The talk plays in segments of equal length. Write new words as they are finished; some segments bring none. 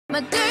My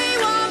day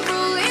one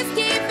rule is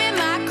keeping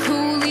my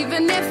cool,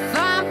 even if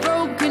I'm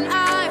broken.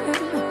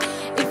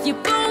 If you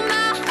blow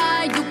my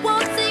high, you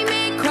won't see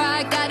me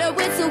cry. Gotta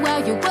whistle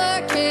while you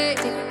work it.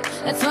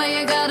 That's why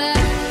you gotta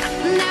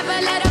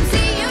never let them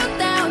see you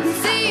down,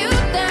 see you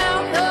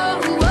down. Oh,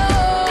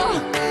 oh,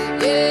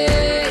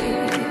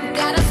 yeah.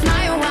 Gotta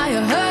smile while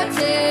you're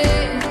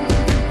hurting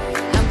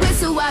and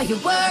whistle while you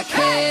work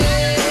it.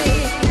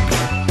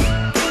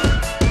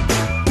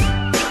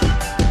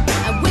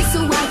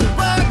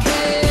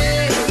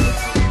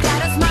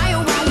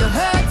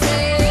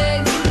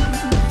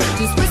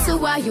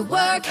 You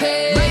work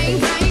it. Rain,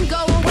 rain, go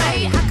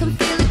away. I can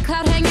feel a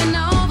cloud hanging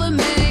over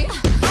me,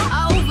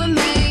 over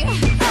me.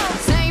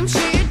 Same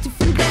shit,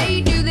 different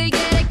day. Do they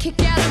get a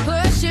kick out of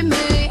pushing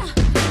me,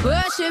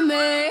 pushing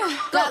me?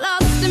 Got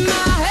lost in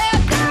my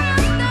head.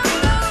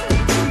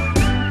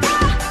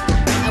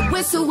 I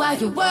whistle while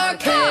you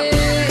work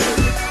it.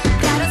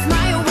 Gotta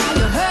smile while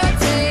you're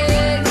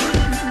hurting.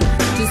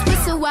 Just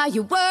whistle while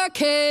you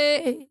work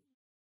it.